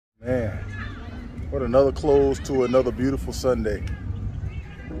Man, what another close to another beautiful Sunday.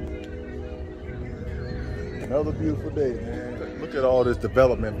 Another beautiful day, man. Look at all this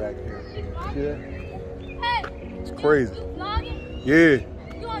development back here. Yeah. Hey, it's crazy. Vlogging? Yeah.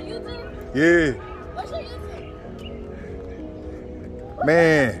 You on YouTube? Yeah. What's your YouTube?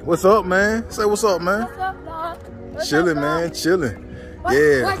 Man, what's up, man? Say what's up, man. What's up, vlog? Chilling, man. Chilling.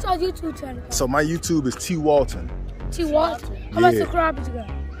 Yeah. What's your YouTube channel? So my YouTube is T Walton. T Walton. How much subscribers you got?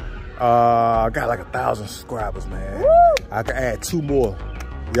 I got like 1,000 subscribers, man. Woo! I can add 2 more.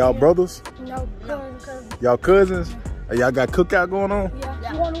 Y'all brothers? No, cousins. Y'all cousins? Y'all got cookout going on?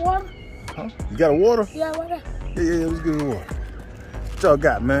 Yeah. You want water? Huh? You got a water? Yeah, water. Yeah, let's get a water. What y'all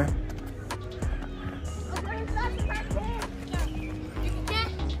got, man?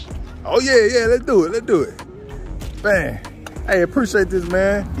 Oh yeah, let's do it. Bang. Hey, appreciate this,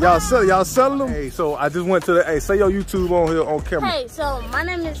 man. Y'all selling them? Hey, so I just went to the, hey, say your YouTube on here on camera. Hey, so my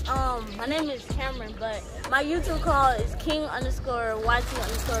name is Cameron, but my YouTube call is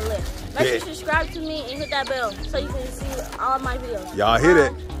king_YT_lit. Make sure you subscribe to me and hit that bell so you can see all my videos. Y'all hear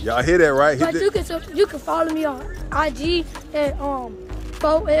that? Y'all hear that, right? But you can follow me on IG at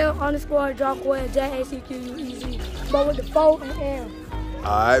 4L_Jockwell JACQUEZ, but with the 4 and L.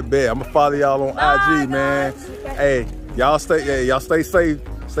 Alright, bet. I'm gonna follow y'all on IG, man. Hey, y'all stay safe,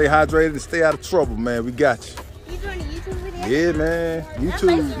 stay hydrated, and stay out of trouble, man. We got you. You doing a YouTube video? Yeah, man.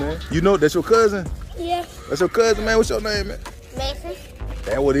 YouTube, man. You know that's your cousin? Yeah. That's your cousin, man. What's your name, man? Mason.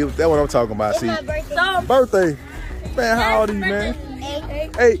 That's what I'm talking about. It's See, my birthday. birthday. Man, how old are you, man?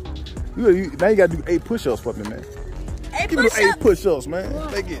 8. 8. Now you gotta do 8 push-ups for me, man. 8 Give me the 8 push-ups, man.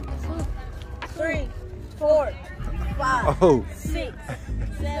 Take it. 3, 4, 5, Oh. 6,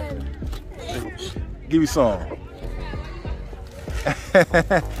 7, 8. Give me some.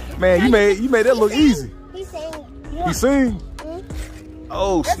 Man, you made that look easy. He's saying. You sing?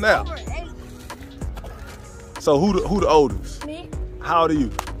 Oh, snap. So who the oldest? Me. How old are you?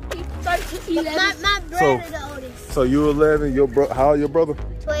 13, 11. My brother the oldest. So you 11. How old your brother?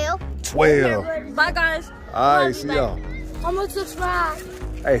 12. 12. Bye, guys. All right, see y'all. I'm gonna subscribe.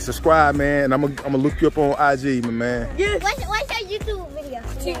 Hey, subscribe, man, and I'm gonna look you up on IG, my man. Yes. What's your YouTube video?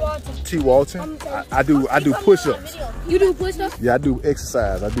 T Walton. T Walton. I do push-ups. You do push-ups? Yeah, I do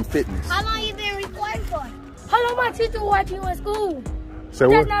exercise. I do fitness. How long you been recording for? How long my teacher watching you in school? Say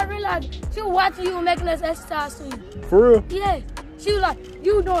That's what? not realize she was watching you and making us exercise to you. For real? Yeah. She was like,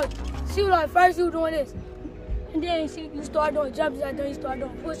 first you doing this. And then you start doing jumps, and then you start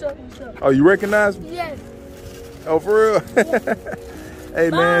doing push-ups and stuff. Oh, you recognize me? Yes. Oh, for real? Yeah. Hey,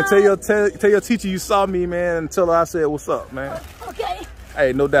 man, tell your teacher you saw me, man, and tell her I said what's up, man. Okay.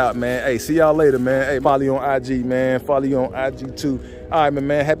 Hey, no doubt, man. Hey, see y'all later, man. Hey, follow you on IG, man. Follow you on IG too. All right,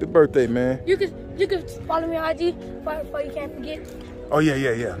 man. Happy birthday, man. You can follow me on IG before you can't forget. Oh yeah.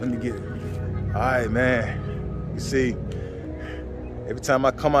 Let me get it. All right, man. You see, every time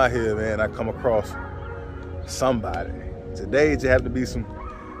I come out here, man, I come across somebody. Today, it just happened to be some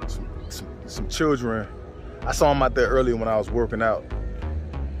children. I saw them out there earlier when I was working out.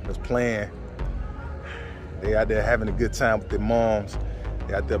 I was playing. They out there having a good time with their moms.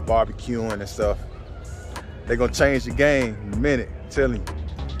 They out there barbecuing and stuff. They gonna change the game in a minute, I'm telling you.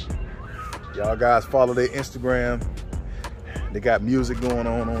 Y'all guys follow their Instagram. They got music going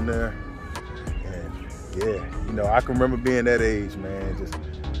on there. And yeah, you know, I can remember being that age, man. Just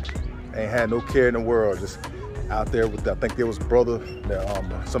ain't had no care in the world. Just out there with, I think there was a brother,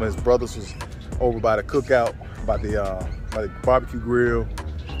 some of his brothers was over by the cookout, by the barbecue grill.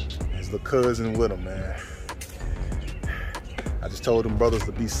 His little cousin with him, man. I just told them brothers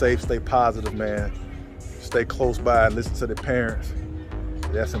to be safe, stay positive, man. Stay close by and listen to their parents.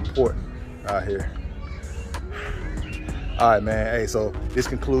 That's important out here. All right, man. Hey, so this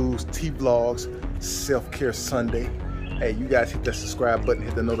concludes T-Vlogs Self-Care Sunday. Hey, you guys hit that subscribe button,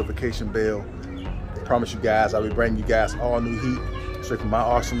 hit the notification bell. I promise you guys, I'll be bringing you guys all new heat straight from my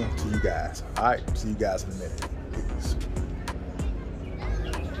arsenal to you guys. All right, see you guys in a minute. Peace.